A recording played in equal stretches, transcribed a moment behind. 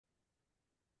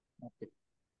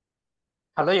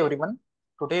Hello everyone.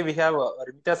 Today we have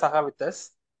RIMITA Saha with us.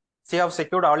 She have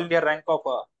secured all India rank of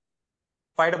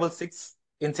 566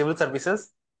 in civil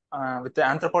services with the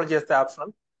anthropology as the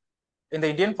optional. In the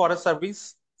Indian Forest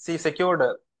Service, she secured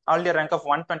all India rank of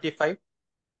 125.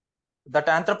 That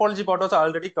anthropology part was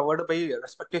already covered by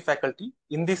respective faculty.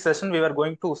 In this session, we are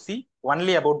going to see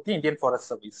only about the Indian Forest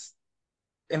Service.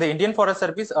 In the Indian Forest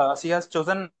Service, she has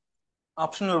chosen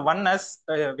optional one as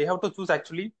we have to choose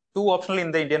actually two optional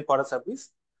in the Indian Forest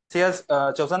Service. She has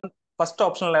chosen first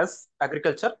optional as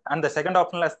agriculture and the second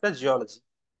optional as the geology.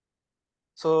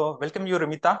 So welcome you,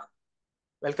 Rimita.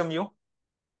 Welcome you. Thank you,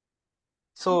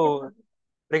 So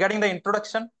regarding the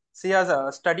introduction, she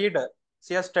has studied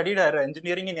her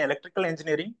engineering in electrical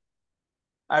engineering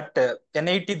at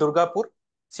NIT Durgapur.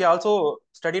 She also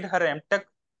studied her MTech.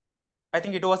 I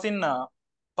think it was in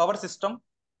power system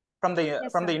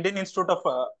Yes, from the sir. Indian Institute of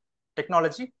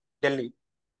Technology, Delhi.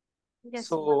 Yes,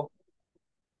 sir.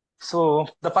 So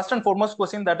the first and foremost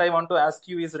question that I want to ask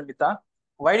you is, Rimita,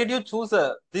 why did you choose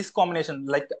this combination,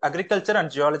 like agriculture and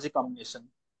geology combination?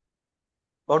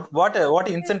 What Yes,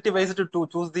 incentivized you to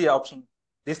choose the option,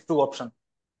 these two options?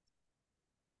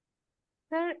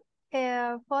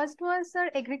 sir. First was, sir,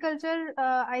 agriculture.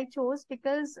 I chose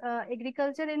because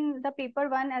agriculture in the paper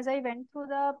one, as I went through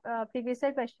the previous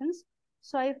year questions,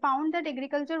 so I found that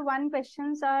agriculture one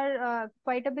questions are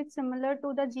quite a bit similar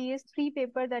to the GS3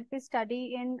 paper that we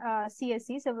study in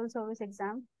CSE, Civil Service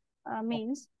Exam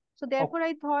mains. So Okay, therefore,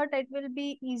 I thought it will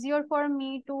be easier for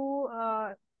me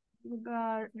to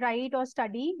write or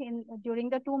study in during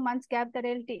the 2 months gap that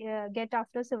I'll get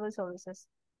after civil services.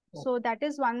 So that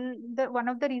is one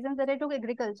of the reasons that I took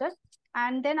agriculture.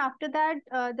 And then after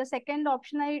that, the second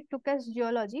option I took as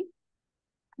geology.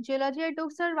 Geology I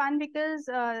took, sir, one because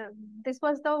this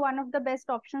was the one of the best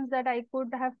options that I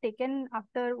could have taken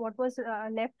after what was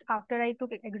left after I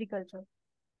took agriculture.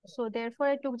 So therefore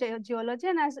I took geology,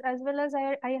 and as well as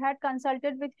I had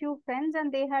consulted with few friends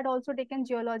and they had also taken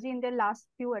geology in their last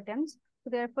few attempts.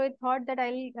 So therefore I thought that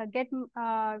I'll get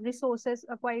resources,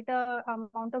 quite a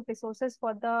amount of resources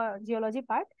for the geology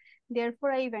part.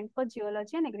 Therefore I went for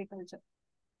geology and agriculture.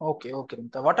 okay,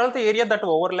 Rimita. What are the area that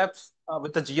overlaps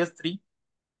with the GS3?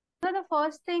 So the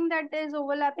first thing that is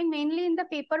overlapping, mainly in the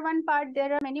paper one part,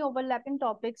 there are many overlapping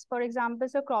topics. For example,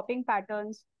 so cropping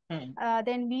patterns, Hmm.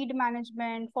 then weed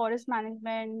management, forest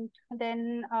management,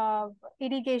 then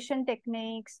irrigation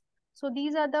techniques. So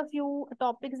these are the few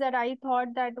topics that I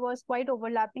thought that was quite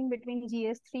overlapping between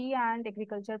GS3 and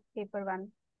agriculture paper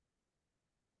one.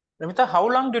 Ramita, how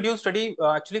long did you study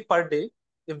actually per day?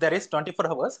 If there is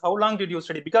 24 hours, how long did you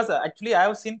study? Because actually, I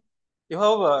have seen you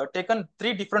have taken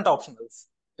three different optionals.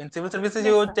 In civil services,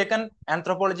 you Yes, have sir. taken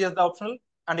anthropology as the optional,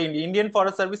 and in Indian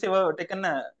Forest Service, you have taken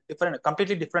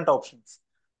completely different options.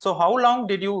 So, how long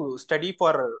did you study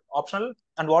for optional,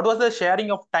 and what was the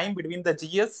sharing of time between the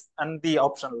GS and the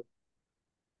optional?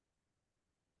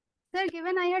 Sir,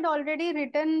 given I had already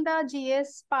written the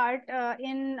GS part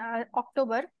in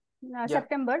Yeah.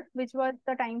 September, which was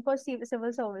the time for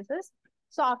civil services.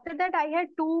 So after that, I had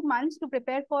 2 months to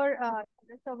prepare for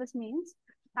civil service means.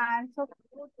 And so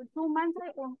for 2 months,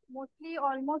 mostly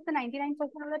almost the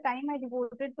 99% of the time I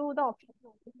devoted to the options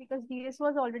only because GS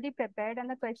was already prepared and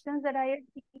the questions that I had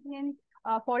seen in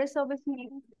forest service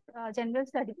means general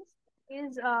studies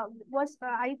is was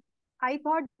I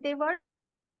thought they were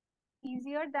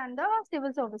easier than the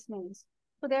civil service means.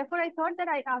 So therefore, I thought that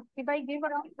if I give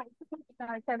around 5 to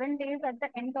 7 days at the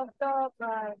end of the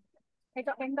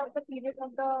period of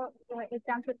the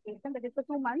exam preparation, that is the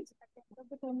 2 months. At the end of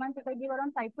the 2 months, if I give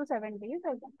around 5 to 7 days,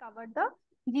 I can cover the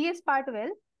GS part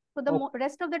well. So the Okay,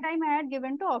 rest of the time I had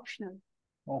given to optional.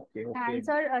 okay. And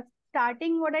sir,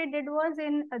 starting what I did was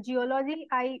in geology,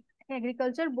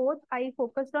 agriculture both. I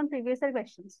focused on previous year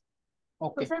questions. So,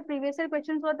 Okay, sir, previous year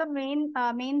questions were the main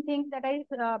thing that I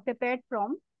prepared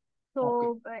from. okay,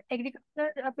 So,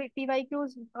 agriculture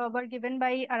PYQs were given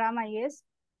by Aram IAS,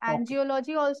 and okay,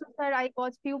 geology also, sir, I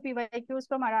got few PYQs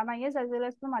from Aram IAS as well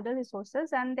as from other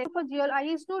resources. And then for geology, I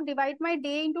used to divide my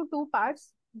day into two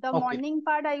parts. The okay, morning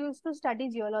part I used to study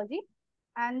geology,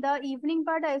 and the evening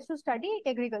part I used to study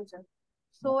agriculture.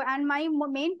 So, and my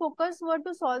main focus were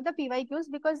to solve the PYQs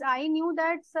because I knew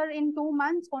that, sir, in 2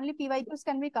 months only PYQs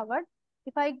can be covered.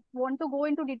 If I want to go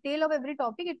into detail of every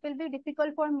topic, it will be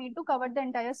difficult for me to cover the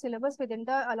entire syllabus within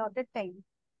the allotted time.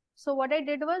 So what I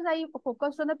did was I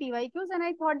focused on the PYQs and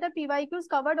I thought the PYQs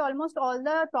covered almost all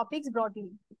the topics broadly.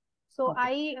 So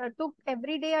okay. I took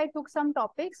every day I took some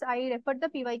topics. I referred the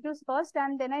PYQs first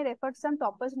and then I referred some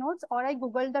toppers notes or I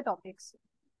googled the topics.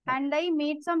 And I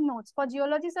made some notes. For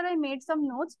geology, sir, I made some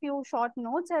notes, few short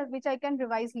notes which I can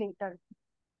revise later.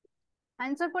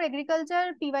 And so for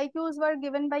agriculture, PYQs were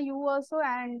given by you also,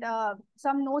 and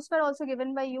some notes were also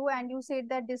given by you, and you said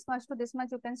that this much to this much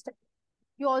you can study.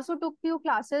 You also took few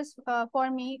classes for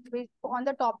me on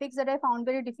the topics that I found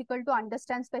very difficult to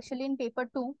understand, especially in paper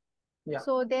 2. Yeah.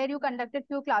 So there you conducted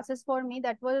few classes for me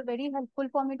that were very helpful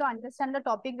for me to understand the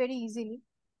topic very easily.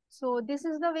 So this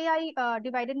is the way I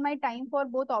divided my time for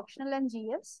both optional and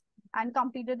GS and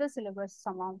completed the syllabus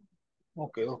somehow.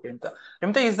 Okay, okay.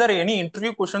 Rimita, is there any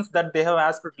interview questions that they have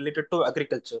asked related to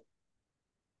agriculture?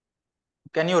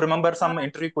 Can you remember some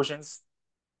interview questions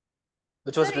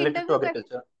which was Sir, related to interview question.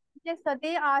 agriculture? Yes, sir.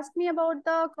 They asked me about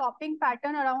the cropping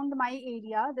pattern around my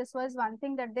area. This was one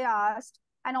thing that they asked,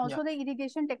 and Yeah, also the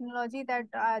irrigation technology that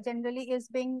generally is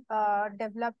being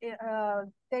developed. There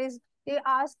is. They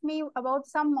asked me about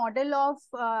some model of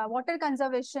water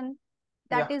conservation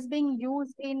that yeah. is being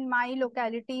used in my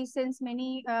locality since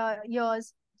many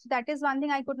years. So that is one thing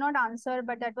I could not answer,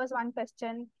 but that was one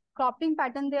question. Cropping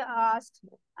pattern they asked,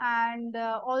 and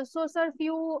also, sir,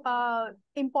 few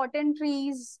important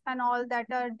trees and all that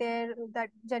are there that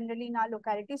generally in our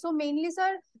locality. So mainly,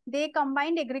 sir, they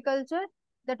combined agriculture,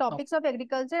 the Okay. topics of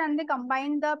agriculture, and they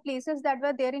combined the places that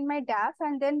were there in my DAF,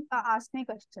 and then asked me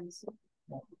questions.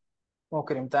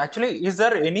 Okay, Rimita. Actually, is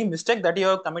there any mistake that you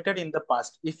have committed in the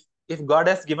past? If God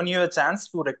has given you a chance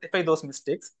to rectify those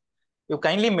mistakes, you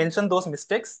kindly mention those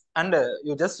mistakes and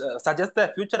you just suggest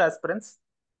the future aspirants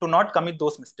to not commit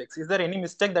those mistakes. Is there any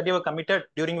mistake that you have committed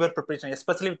during your preparation,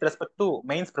 especially with respect to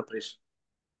mains preparation?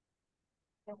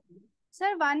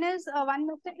 Sir, one is one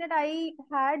mistake that I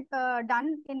had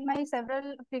done in my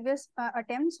several previous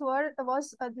attempts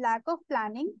was a lack of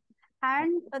planning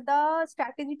and the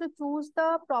strategy to choose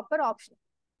the proper option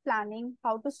planning,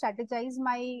 how to strategize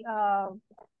my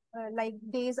like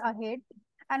days ahead,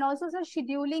 and also sir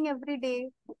scheduling every day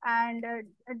and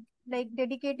like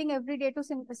dedicating every day to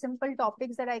simple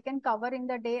topics that I can cover in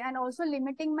the day, and also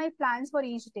limiting my plans for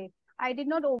each day. I did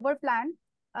not over plan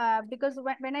because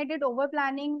when I did over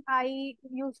planning, I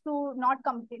used to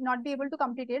not be able to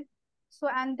complete it. So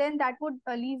and then that would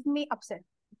leave me upset.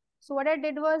 So what I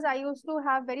did was I used to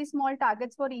have very small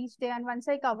targets for each day, and once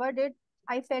I covered it,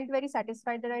 I felt very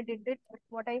satisfied that I did it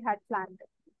what I had planned.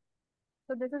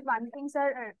 So this is one thing,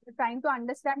 sir, trying to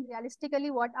understand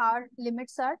realistically what our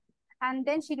limits are, and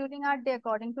then scheduling our day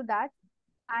according to that,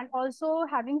 and also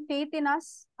having faith in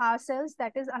ourselves.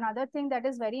 That is another thing that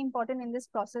is very important in this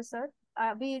process, sir.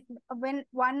 We when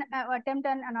one attempt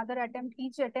and another attempt,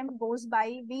 each attempt goes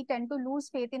by, we tend to lose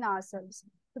faith in ourselves.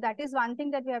 So that is one thing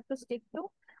that we have to stick to.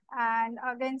 And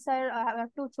again, sir, I have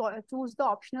to choose the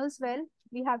optionals well.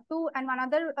 We have to, and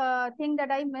another thing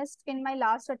that I missed in my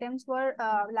last attempts were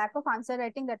lack of answer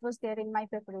writing that was there in my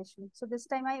preparation. So this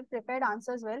time I prepared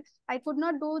answers well. I could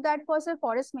not do that for sir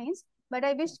forest mains, but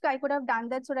I wish I could have done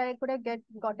that so that I could have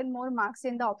gotten more marks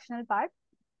in the optional part.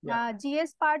 Yeah.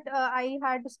 GS part, I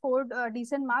had scored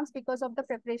decent marks because of the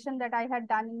preparation that I had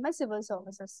done in my civil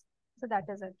services. So that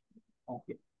is it.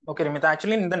 Okay. Okay, Rimita.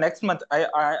 Actually, in the next month,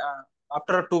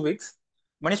 after 2 weeks,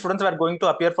 many students are going to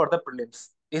appear for the prelims.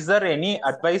 Is there any Yes, sir.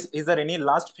 advice? Is there any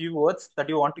last few words that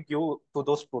you want to give to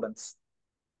those students?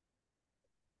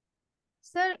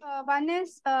 Sir, one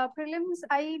is prelims.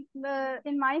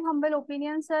 In my humble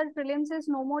opinion, sir, prelims is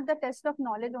no more the test of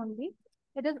knowledge only.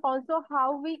 It is also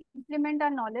how we implement our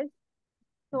knowledge.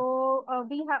 So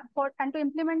we have and to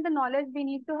implement the knowledge, we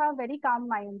need to have very calm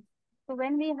mind. So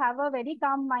when we have a very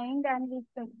calm mind, and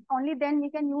only then we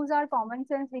can use our common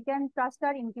sense, we can trust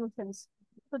our intuitions.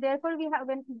 So therefore, we have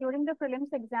when during the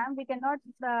prelims exam, we cannot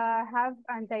have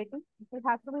anxiety. We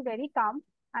have to be very calm,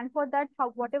 and for that,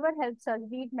 whatever helps us,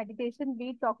 be it meditation, be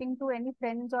it talking to any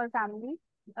friends or family,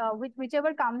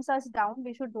 whichever calms us down,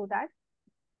 we should do that.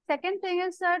 Second thing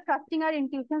is trusting our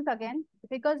intuitions again,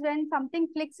 because when something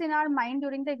clicks in our mind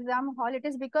during the exam hall, it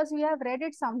is because we have read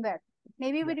it somewhere.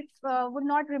 Maybe we would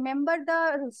not remember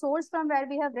the source from where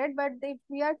we have read, but if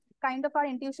we are kind of our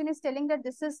intuition is telling that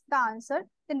this is the answer,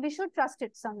 then we should trust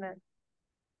it somewhere.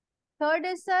 Third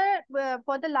is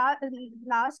for the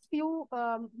last few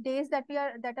days that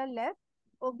are left,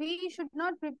 we should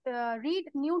not read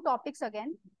new topics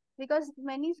again, because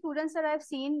many students that I've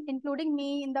seen, including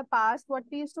me in the past, what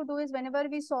we used to do is whenever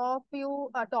we saw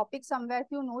few topics somewhere,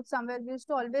 few notes somewhere, we used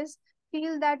to always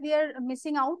feel that we are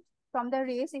missing out from the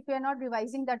race if we are not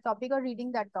revising that topic or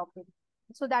reading that topic.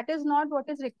 So that is not what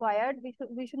is required.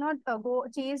 We should not go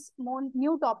chase more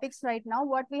new topics right now.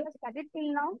 What we have studied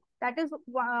till now, that is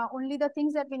only the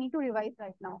things that we need to revise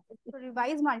right now. So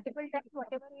revise multiple times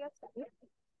whatever we have studied.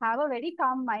 Have a very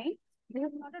calm mind. This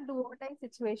is not a do or die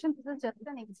situation. This is just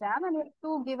an exam, and we have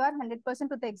to give our 100%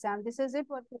 to the exam. This is it.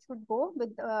 What we should go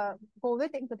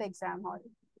with into the exam hall.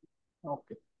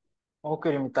 Okay.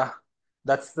 Okay, Rimita.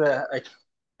 That's the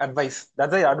advice.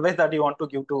 That's the advice that you want to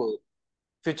give to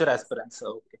future aspirants.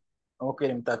 Okay. Okay,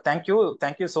 Rimita. Thank you.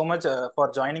 Thank you so much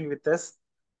for joining with us.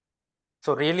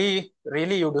 So really,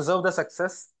 really, you deserve the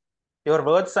success. Your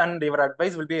words and your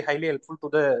advice will be highly helpful to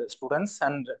the students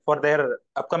and for their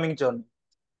upcoming journey.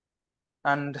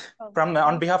 And from on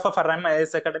Thank behalf of Aram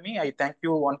IAS Academy, I thank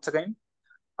you once again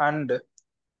and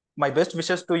my best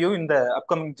wishes to you in the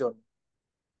upcoming journey.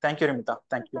 Thank you, Rimita.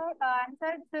 Thank you. sir, and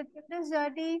sir, through this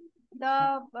journey,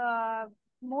 the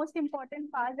most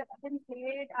important parts that have been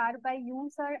played are by you,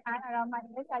 sir, and Aram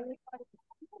IAS. I will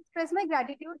express my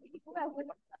gratitude to you as well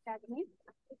as the academy,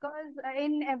 because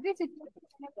in every situation,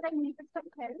 whenever I needed some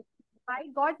help, I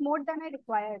got more than I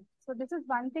required. So this is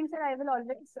one thing that I will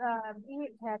always be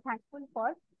thankful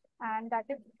for, and that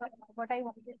is what I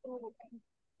wanted to.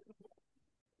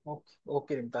 Okay,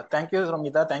 okay, Rimita. Thank you,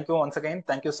 Ramita. Thank you once again.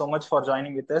 Thank you so much for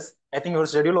joining with us. I think your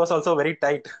schedule was also very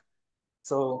tight.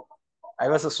 So I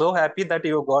was so happy that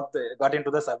you got into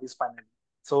the service finally.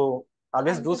 So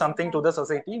always Thank do you, sir. something to Thank the you.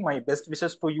 society. My best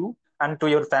wishes to you and to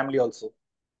your family also.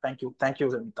 Thank you. Thank you,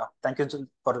 Ramita. Thank you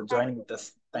for Thank joining you, with sir.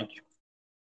 us. Thank you.